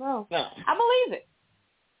 No. No. I believe it.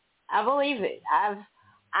 I've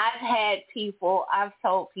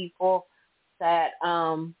told people that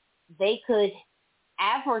they could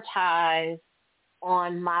advertise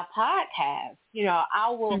on my podcast. I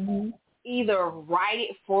will either write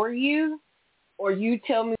it for you or you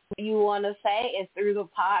tell me what you want to say, and through the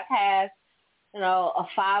podcast, a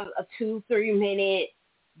 2-3 minute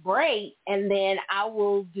break, and then I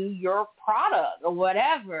will do your product or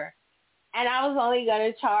whatever. And I was only going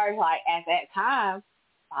to charge, like, at that time,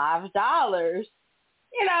 $5, because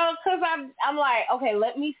I'm like, okay,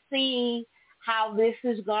 let me see how this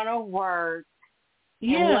is going to work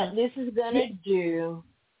and what this is going to do.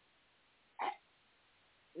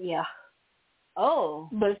 Yeah. Oh.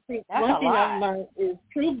 But see, one thing I've learned is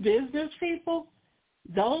true business people,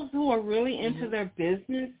 those who are really into their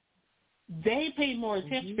business, they pay more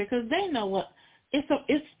attention because they know what it's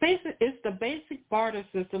the basic barter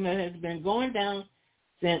system that has been going down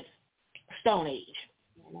since Stone Age.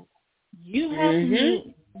 You help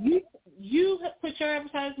me, you put your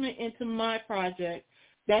advertisement into my project.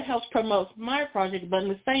 That helps promote my project, but in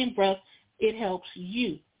the same breath, it helps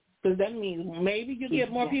you. Because that means maybe you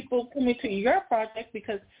get more people coming to your project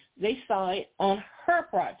because they saw it on her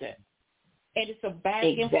project. And it's a back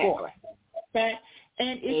and forth. And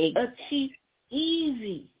it's a cheap,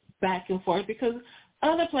 easy back and forth because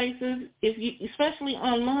other places, especially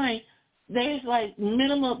online, there's like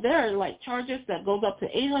there are like charges that goes up to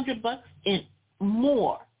 $800 and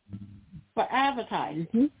more for advertising.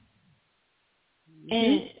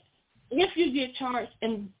 And if you get charged,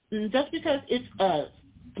 and just because it's a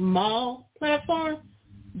small platform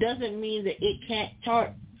doesn't mean that it can't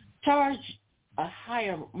charge a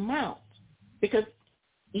higher amount, because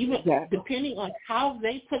even depending on how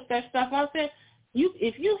they put that stuff out there,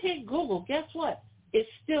 if you hit Google, guess what? It's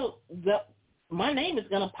still my name is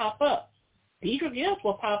going to pop up. Deidre Gibbs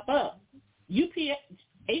will pop up.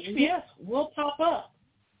 HPS will pop up.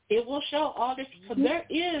 It will show all this. So there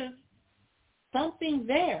is something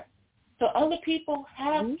there. So other people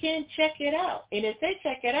can check it out. And if they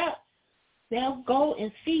check it out, they'll go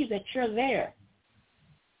and see that you're there.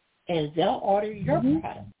 And they'll order your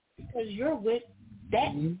product because you're with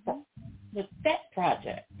that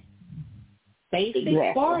project.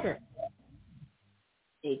 Basic barter.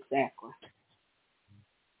 Exactly.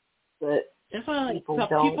 But that's why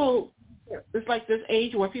people, it's like this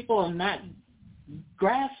age where people are not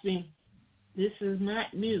grasping this is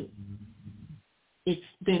not new. It's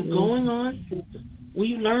been going on since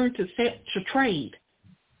we learned to trade.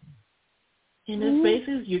 In this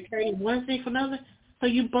basis, you trade one thing for another, so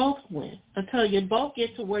you both win until you both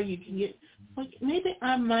get to where you can get. Like, maybe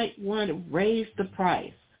I might want to raise the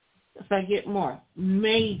price if I get more.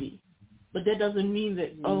 Maybe. But that doesn't mean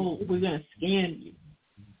that, we're going to scam you.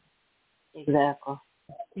 Exactly.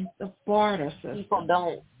 It's a barter system. People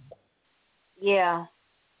don't. Yeah.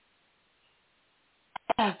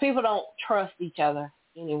 People don't trust each other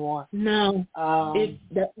anymore. No.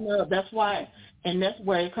 That's why, and that's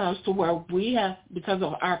where it comes to where we have, because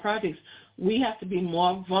of our projects, we have to be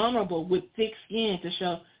more vulnerable with thick skin to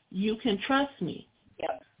show you can trust me.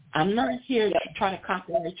 Yep. I'm not here to try to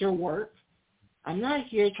copyright your work. I'm not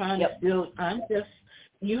here trying to build.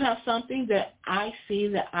 You have something that I see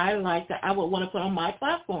that I like that I would want to put on my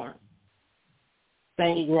platform.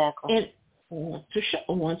 Exactly. And I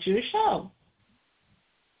want you to show.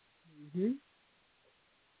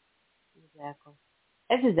 Exactly.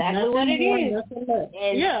 That's exactly what it is. Nothing less.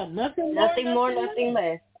 And nothing more, nothing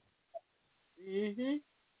less.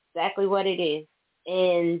 Exactly what it is.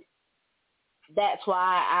 And that's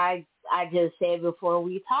why I just said before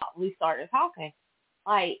we started talking,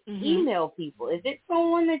 like, email people. Is it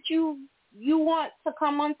someone that you want to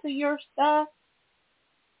come onto your stuff?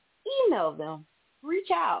 Email them.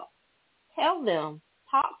 Reach out. Tell them.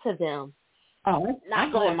 Talk to them. Oh, I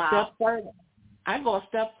go a step further. I go a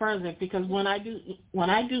step further because when I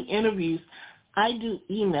do interviews, I do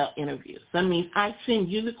email interviews. That means I send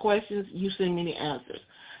you the questions, you send me the answers.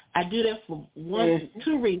 I do that for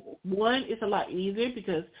two reasons. One, it's a lot easier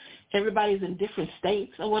because everybody's in different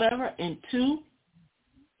states or whatever. And two,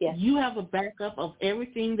 you have a backup of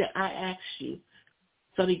everything that I asked you.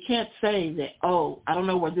 So they can't say that, I don't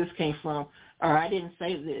know where this came from, or I didn't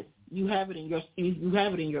say this. You have it in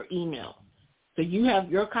your email. So you have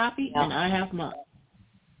your copy and I have mine.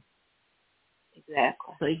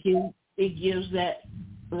 Exactly. So it gives that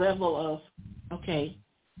level of, okay,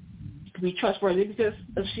 to be trustworthy because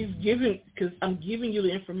because I'm giving you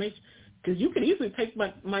the information. Because you could easily take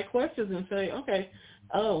my questions and say, okay,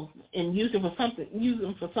 and use them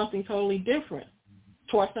for something totally different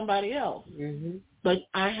towards somebody else. But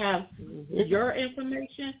I have your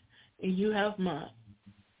information and you have mine.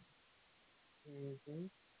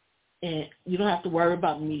 And you don't have to worry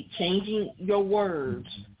about me changing your words,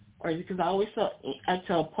 or because I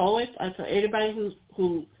tell poets, I tell everybody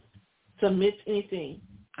who submits anything,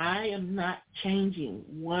 I am not changing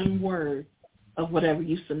one word of whatever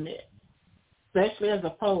you submit. Especially as a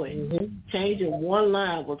poet, changing one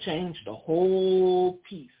line will change the whole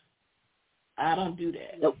piece. I don't do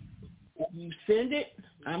that. Nope. If you send it,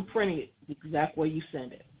 I'm printing it the exact way you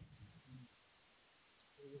send it.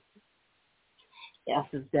 Yeah,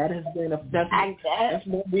 that has been that's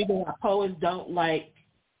one reason why poets don't like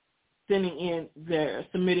submitting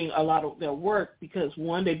a lot of their work, because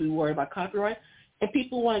one, they be worried about copyright, and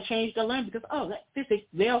people want to change their line because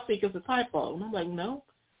they'll think it's a typo, and I'm like, no,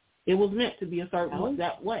 it was meant to be a certain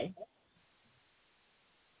that way.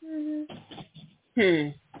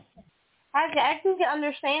 I can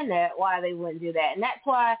understand that, why they wouldn't do that. And that's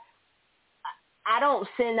why I don't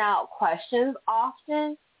send out questions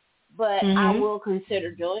often, but I will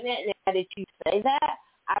consider doing it. And now that you say that,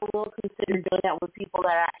 I will consider doing that with people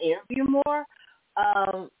that I interview more.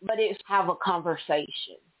 But it's have a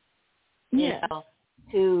conversation, you know,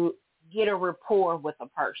 to get a rapport with a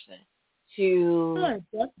person, to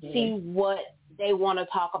see what they want to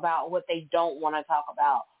talk about, what they don't want to talk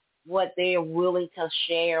about, what they're willing to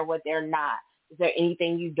share, what they're not. Is there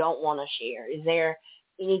anything you don't want to share? Is there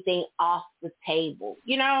anything off the table?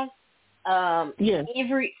 You know,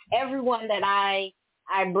 everyone that I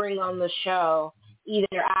bring on the show,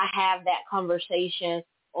 either I have that conversation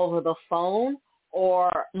over the phone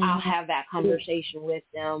or I'll have that conversation with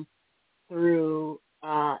them through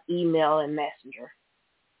email and messenger.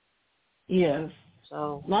 Yes.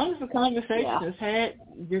 So as long as the conversation is had,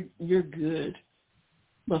 you're good.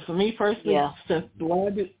 But for me personally, since the way I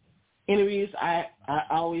do interviews, I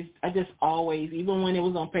just always, even when it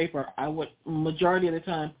was on paper, I would majority of the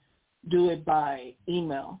time do it by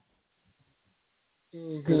email.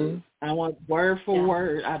 I want word for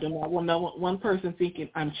word. I do not want one person thinking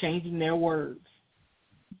I'm changing their words.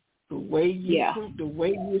 The way you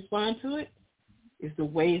respond to it is the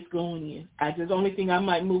way it's going in. The only thing I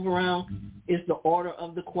might move around is the order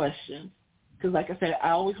of the questions. Because like I said,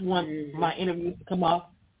 I always want my interviews to come off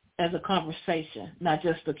as a conversation, not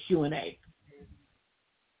just a Q&A.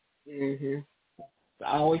 So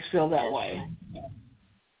I always feel that way.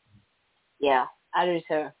 Yeah, I do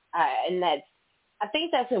too. I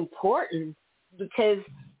think that's important because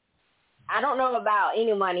I don't know about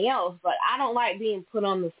anybody else, but I don't like being put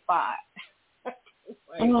on the spot.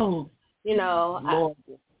 You know,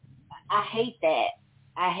 I hate that.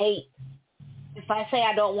 I hate if I say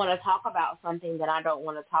I don't want to talk about something, then I don't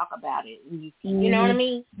want to talk about it. You know what I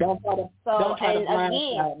mean? Don't try to blindside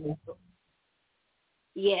me.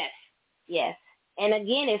 Yes. And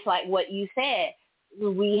again, it's like what you said.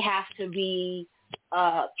 We have to be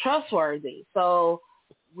trustworthy. So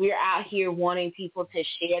we're out here wanting people to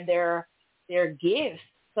share their gifts.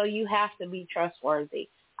 So you have to be trustworthy.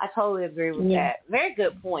 I totally agree with that. Very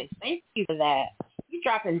good point. Thank you for that. You're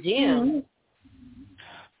dropping gems.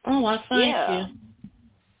 Oh, I thank you.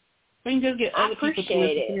 We can just get other people to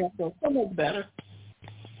listen to us so much better.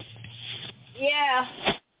 Yeah,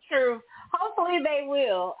 true. Hopefully they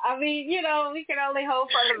will. I mean, you know, we can only hope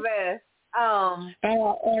for the best. I'll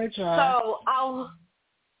try. So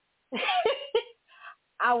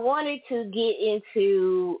I wanted to get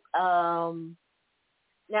into now,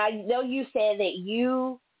 you know, you said that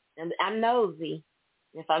and I'm nosy.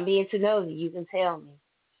 If I'm being too nosy, you can tell me.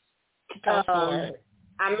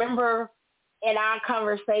 I remember in our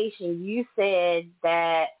conversation, you said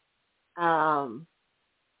that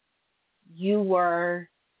you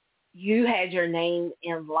had your name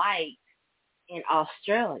in lights in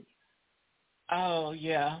Australia. Oh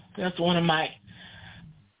yeah, that's one of my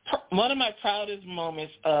proudest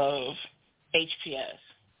moments of HPS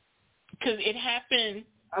because it happened.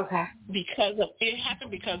 Because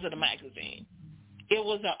of the magazine. It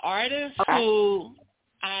was an artist who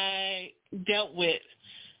I dealt with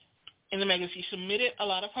in the magazine. She submitted a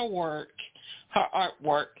lot of her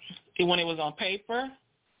artwork, when it was on paper.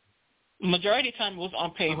 Majority of the time it was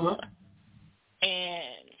on paper. And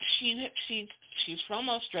she's from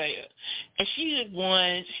Australia. And she had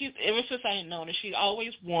won, ever since I had known her, she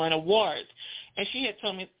always won awards. And she had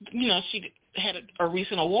told me, you know, she had a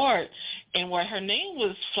recent award, and where her name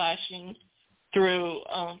was flashing through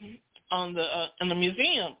in the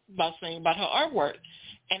museum saying about her artwork.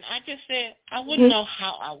 And I just said I wouldn't know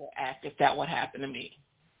how I would act if that would happen to me.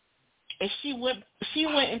 And she went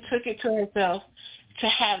and took it to herself to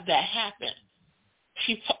have that happen.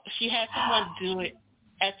 She had someone do it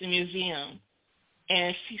at the museum,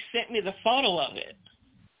 and she sent me the photo of it.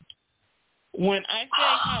 When I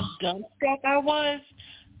say how dumbstruck I was,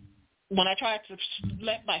 when I tried to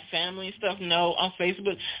let my family and stuff know on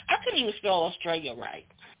Facebook, I couldn't even spell Australia right.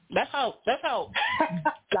 That's how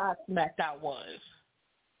gobsmacked I was.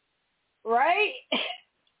 Right?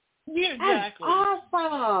 Yeah, exactly. That's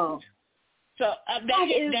awesome. So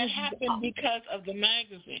that happened because of the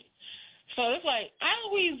magazine. So it's like I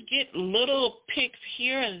always get little pics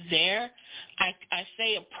here and there. I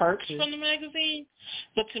say a perks from the magazine,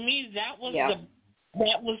 but to me that was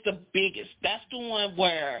the biggest. That's the one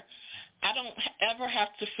where I don't ever have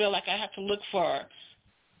to feel like I have to look for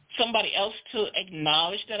somebody else to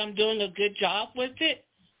acknowledge that I'm doing a good job with it.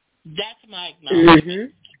 That's my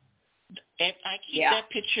acknowledgement. And I keep that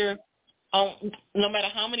picture on, no matter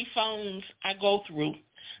how many phones I go through,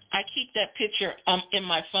 I keep that picture in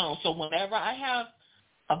my phone. So whenever I have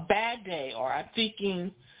a bad day or I'm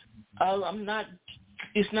thinking, oh,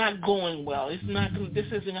 it's not going well, this isn't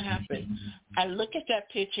going to happen, I look at that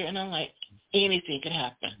picture and I'm like, anything could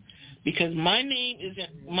happen. Because my name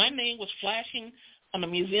was flashing on the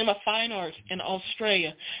Museum of Fine Arts in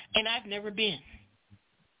Australia, and I've never been.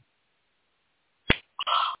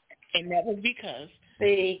 And that was because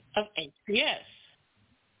of HPS.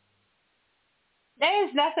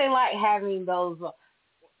 There's nothing like having those.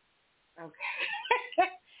 Having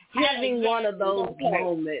exactly. One of those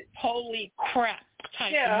moments. Holy crap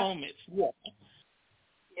type of moments.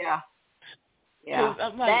 Yeah.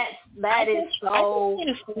 I'm like, that is so.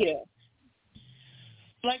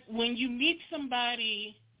 Like when you meet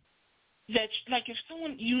somebody that, like if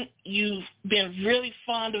someone you've been really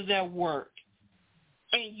fond of their work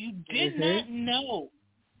and you did not know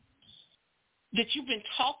that you've been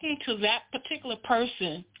talking to that particular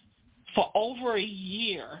person for over a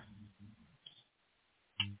year,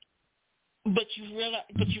 but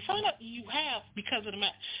you found out you have because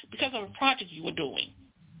of a project you were doing.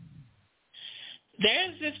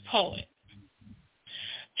 There's this poet.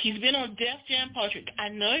 He's been on Def Jam Poetry. I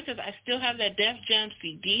know it because I still have that Def Jam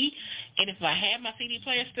CD, and if I had my CD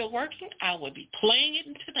player still working, I would be playing it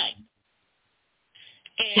tonight.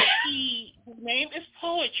 And his name is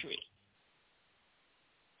Poetry,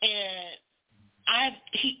 and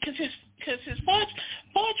because his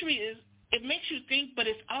poetry is, it makes you think, but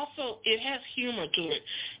it has humor to it.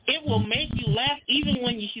 It will make you laugh even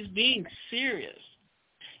when he's being serious.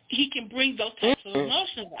 He can bring those types of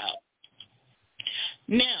emotions out.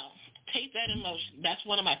 Now, take that emotion. That's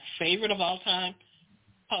one of my favorite of all time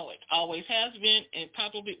poets. Always has been and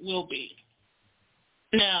probably will be.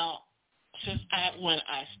 Now, when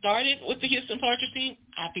I started with the Houston Poetry Team,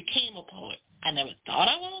 I became a poet. I never thought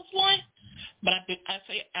I was one, but I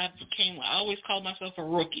always called myself a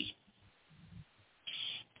rookie.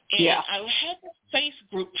 And I had a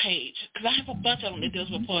Facebook page, because I have a bunch of them that deals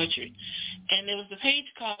with poetry. And there was a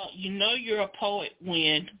page called You Know You're a Poet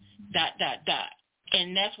When ...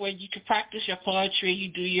 And that's where you can practice your poetry.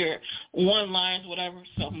 You do your one-liners, whatever.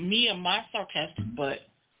 So me and my sarcastic butt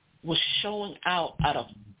was showing out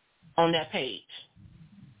on that page.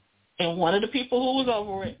 And one of the people who was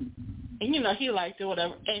over it, and, he liked it,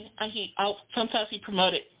 whatever. And sometimes he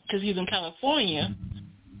promoted, because he's in California,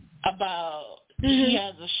 about he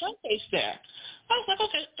has a showcase there. I was like,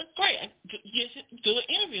 okay, great. Just do an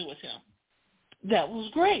interview with him. That was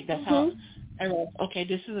great. That's how I wrote, okay,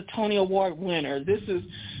 this is a Tony Award winner.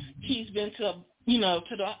 He's been to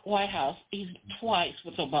the White House. He's twice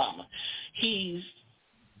with Obama. He's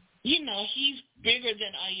bigger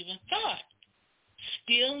than I even thought.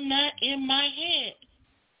 Still not in my head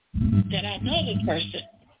that I know this person.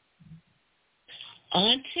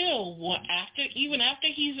 Until after he's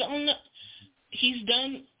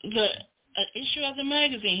done the issue of the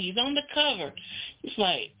magazine. He's on the cover. It's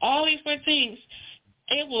like all these weird things.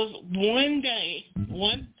 It was one day,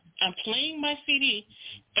 I'm playing my CD,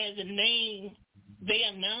 and the name, they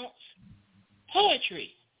announced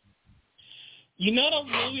Poetry. You know those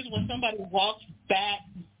movies when somebody walks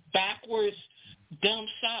backwards, dumb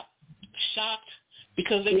shocked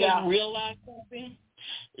because they just realized something?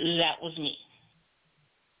 That was me.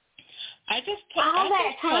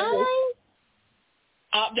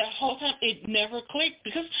 That whole time, it never clicked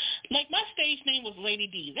because, like, my stage name was Lady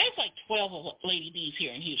D. There's like 12 of Lady D's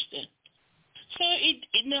here in Houston. So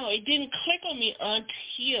it didn't click on me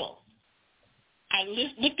until I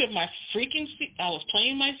looked at my I was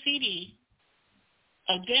playing my CD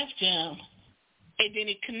of Def Jam, and then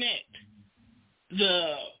it connect.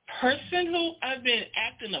 The person who I've been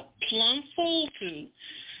acting a plum fool to,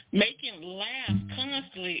 making laugh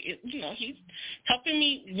constantly, he's helping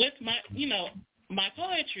me with my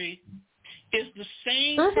poetry, is the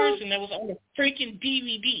same person that was on the freaking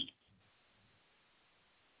DVD.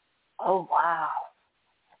 Oh, wow.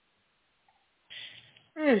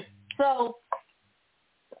 So,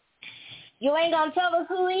 you ain't going to tell us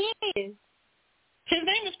who he is? His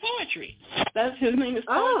name is Poetry. His name is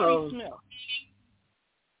Poetry Smith.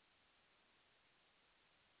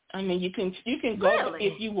 I mean, you can go,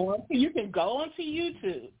 if you want to, you can go onto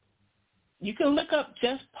YouTube. You can look up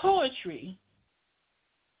just Poetry,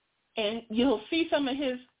 and you'll see some of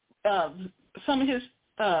his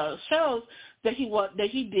shows that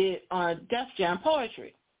he did on Def Jam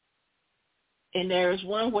Poetry. And there's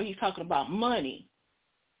one where he's talking about money,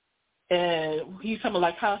 and he's talking about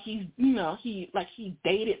like how he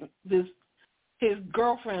dated his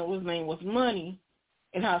girlfriend, whose name was Money,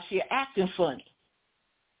 and how she acting funny.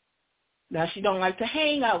 Now, she don't like to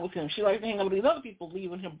hang out with him. She likes to hang out with these other people,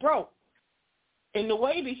 leaving him broke. And the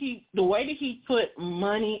way that he put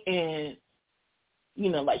money in,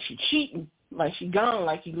 like she cheating, like she gone,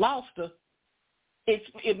 like he lost her,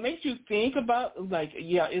 it makes you think about,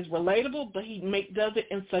 it's relatable, but he does it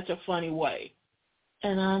in such a funny way.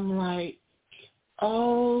 And I'm like,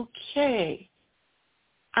 okay.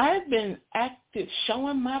 I've been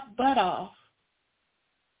showing my butt off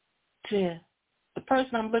to the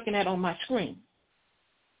person I'm looking at on my screen.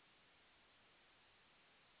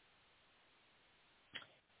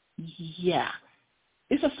 Yeah.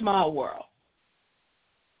 It's a small world.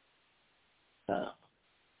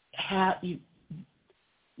 How you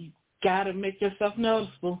got to make yourself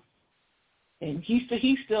noticeable. And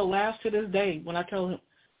he still laughs to this day when I tell him,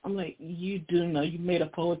 I'm like, you do know you made a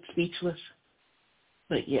poet speechless.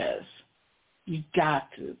 But yes, you got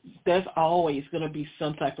to. There's always going to be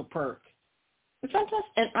some type of perk.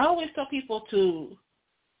 And I always tell people to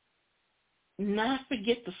not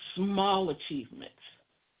forget the small achievements,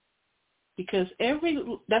 because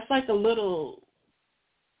that's like a little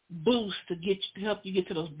boost to help you get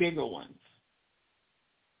to those bigger ones.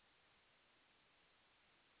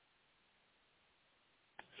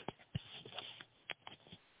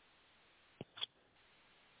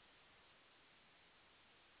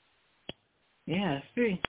 Yeah, see.